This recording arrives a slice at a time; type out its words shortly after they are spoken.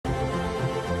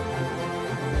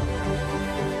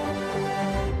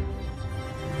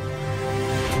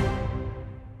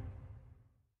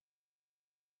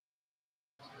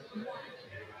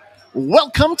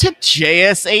Welcome to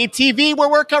JSA TV, where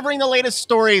we're covering the latest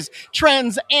stories,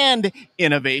 trends, and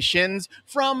innovations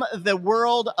from the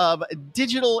world of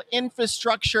digital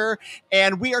infrastructure.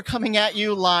 And we are coming at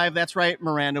you live. That's right,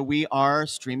 Miranda. We are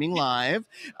streaming live.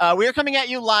 We are coming at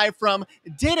you live from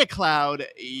Data Cloud,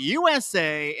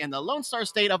 USA, in the Lone Star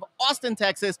State of Austin,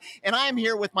 Texas. And I am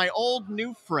here with my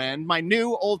new friend, my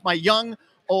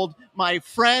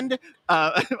friend,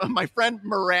 my friend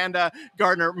Miranda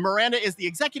Gardiner. Miranda is the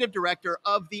executive director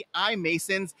of the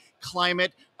iMasons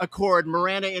Climate Accord.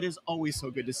 Miranda, it is always so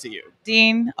good to see you.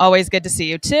 Dean, always good to see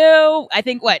you too. I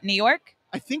think New York?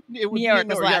 I think it would New York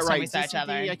was the last time we saw each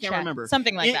other. I can't remember.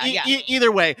 Something like that, yeah.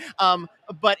 Either way.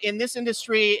 But in this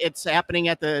industry, it's happening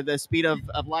at the speed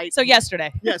of light. So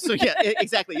yesterday.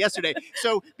 Exactly, yesterday.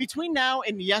 So between now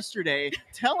and yesterday,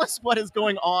 tell us what is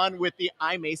going on with the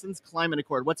iMasons Climate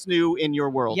Accord. What's new in your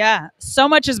world? Yeah, so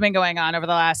much has been going on over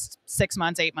the last 6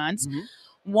 months, 8 months.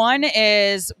 Mm-hmm. One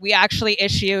is we actually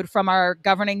issued from our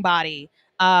governing body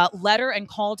letter and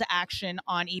call to action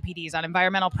on EPDs, on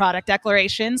environmental product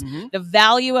declarations, the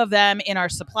value of them in our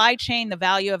supply chain, the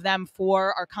value of them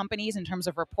for our companies in terms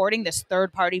of reporting this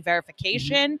third-party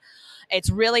verification.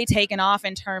 It's really taken off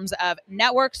in terms of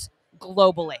networks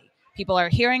globally. People are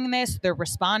hearing this, they're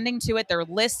responding to it, they're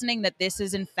listening that this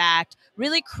is in fact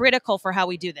really critical for how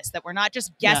we do this, that we're not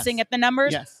just guessing at the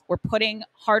numbers, we're putting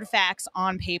hard facts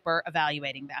on paper,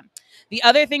 evaluating them. The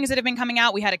other things that have been coming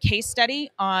out, we had a case study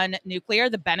on nuclear,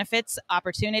 the benefits,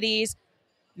 opportunities,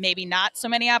 maybe not so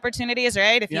many opportunities,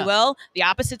 right, if you will. The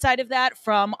opposite side of that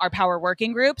from our Power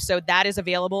Working Group. So that is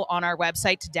available on our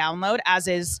website to download, as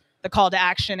is the call to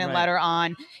action and letter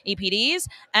on EPDs.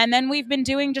 And then we've been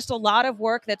doing just a lot of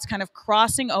work that's kind of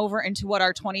crossing over into what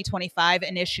our 2025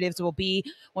 initiatives will be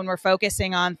when we're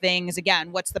focusing on things.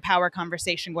 Again, what's the power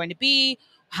conversation going to be?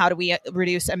 How do we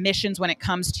reduce emissions when it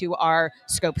comes to our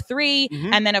scope 3?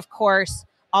 And then, of course,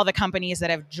 all the companies that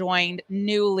have joined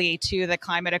newly to the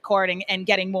Climate Accord and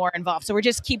getting more involved. So we're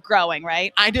just keep growing,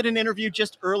 right? I did an interview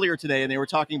just earlier today, and they were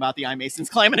talking about the iMasons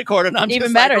Climate Accord, and I'm even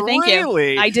just better. Like, Thank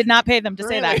really? you. I did not pay them to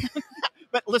say that.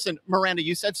 But listen, Miranda,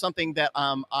 you said something that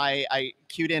I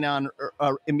cued in on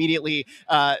immediately,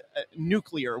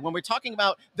 nuclear. When we're talking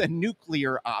about the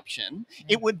nuclear option,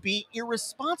 it would be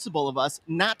irresponsible of us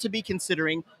not to be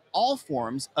considering all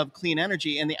forms of clean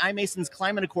energy. And the iMasons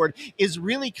Climate Accord is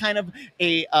really kind of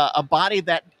a body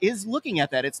that is looking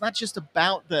at that. It's not just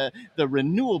about the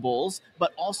renewables,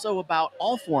 but also about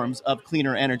all forms of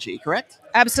cleaner energy, correct?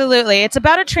 Absolutely. It's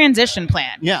about a transition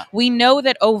plan. Yeah. We know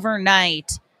that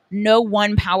overnight, no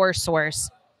one power source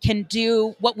can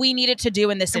do what we need it to do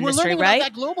in this industry, we're right?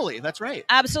 About that globally. That's right.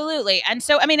 Absolutely. And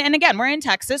so, I mean, and again, we're in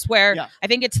Texas where I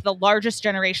think it's the largest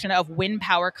generation of wind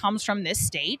power comes from this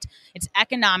state. It's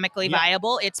economically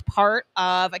viable. It's part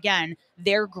of, again,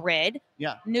 their grid.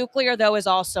 Nuclear, though, is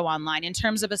also online in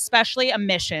terms of especially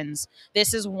emissions.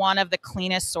 This is one of the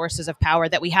cleanest sources of power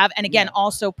that we have. And again,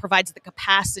 also provides the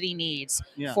capacity needs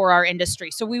for our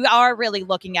industry. So we are really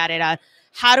looking at it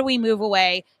how do we move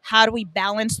away? How do we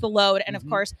balance the load? And of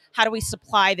course, how do we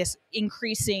supply this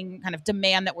increasing kind of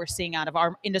demand that we're seeing out of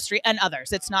our industry and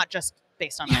others? It's not just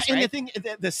based on us, and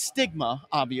right? the stigma,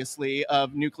 obviously,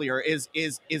 of nuclear is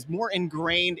more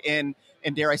ingrained in,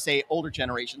 and dare I say, older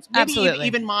generations. Maybe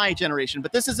even my generation.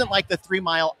 But this isn't like the 3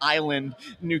 Mile Island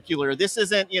nuclear. This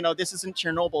isn't, this isn't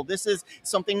Chernobyl. This is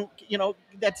something,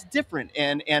 that's different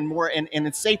and more and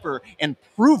it's safer and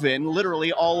proven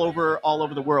literally all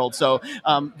over the world. So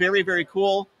very, very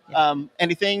cool.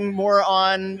 Anything more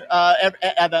on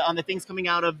the things coming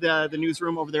out of the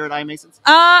newsroom over there at iMasons?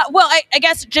 Well, I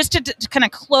guess just to kind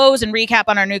of close and recap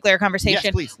on our nuclear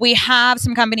conversation, we have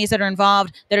some companies that are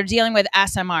involved that are dealing with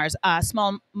SMRs,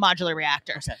 small modular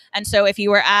reactors. And so if you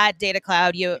were at Data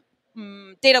Cloud, Data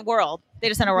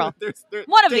Center World,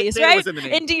 one of these, right?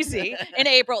 In DC in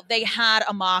April, they had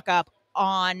a mock-up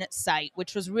on site,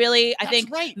 which was really, I think,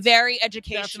 very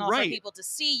educational for people to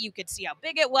see. You could see how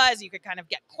big it was. You could kind of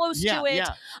get close to it.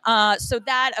 So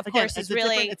that, of course, is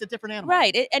really... It's a different animal.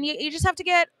 Right. And you just have to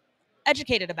get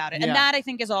educated about it. And that, I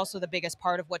think, is also the biggest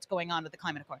part of what's going on with the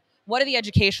Climate Accord. What are the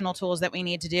educational tools that we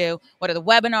need to do? What are the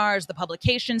webinars, the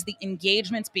publications, the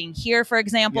engagements, being here, for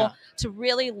example, to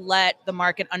really let the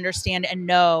market understand and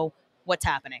know what's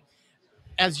happening?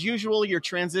 As usual, you're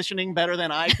transitioning better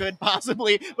than I could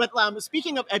possibly. But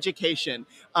speaking of education,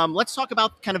 let's talk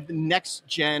about kind of the next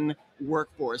gen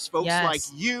workforce. Folks like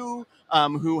you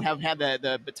who have had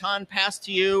the baton passed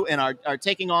to you and are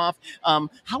taking off.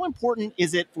 How important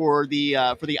is it for the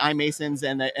iMasons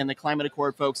and the Climate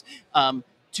Accord folks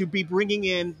to be bringing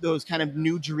in those kind of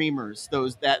new dreamers,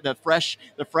 the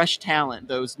fresh talent,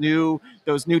 those new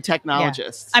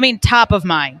technologists. Yeah. I mean, top of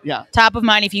mind. Yeah. Top of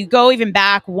mind. If you go even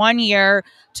back 1 year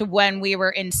to when we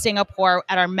were in Singapore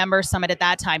at our member summit at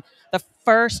that time, the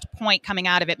first point coming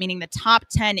out of it, meaning the top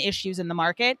 10 issues in the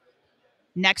market,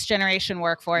 next generation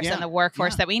workforce and the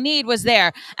workforce that we need was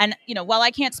there. And, while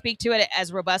I can't speak to it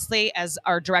as robustly as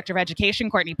our director of education,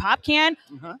 Courtney Pop, can,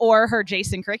 or her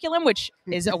Jason curriculum, which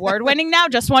is award winning now,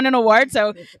 just won an award.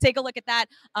 So take a look at that.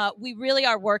 We really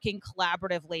are working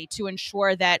collaboratively to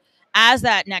ensure that as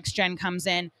that next gen comes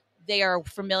in, they are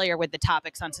familiar with the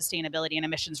topics on sustainability and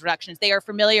emissions reductions. They are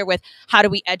familiar with how do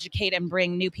we educate and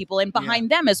bring new people in behind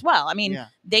them as well. I mean,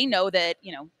 they know that,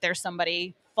 there's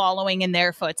somebody following in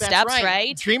their footsteps,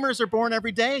 right? Dreamers are born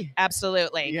every day.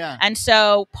 Absolutely. Yeah. And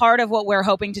so part of what we're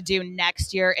hoping to do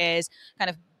next year is kind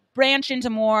of branch into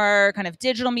more kind of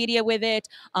digital media with it,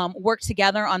 work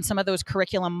together on some of those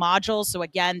curriculum modules. So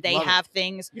again, they have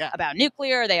things about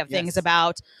nuclear, they have things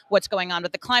about what's going on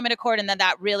with the climate accord, and then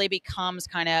that really becomes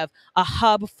kind of a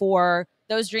hub for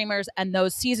those dreamers and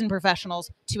those seasoned professionals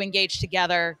to engage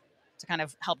together to kind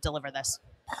of help deliver this.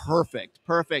 Perfect.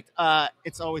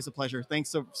 It's always a pleasure.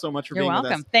 Thanks so much for being with us. You're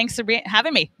welcome. Thanks for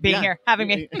having me. Having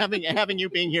you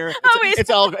being here. It's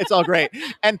all great.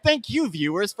 And thank you,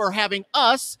 viewers, for having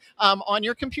us on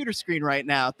your computer screen right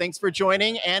now. Thanks for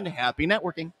joining, and happy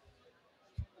networking.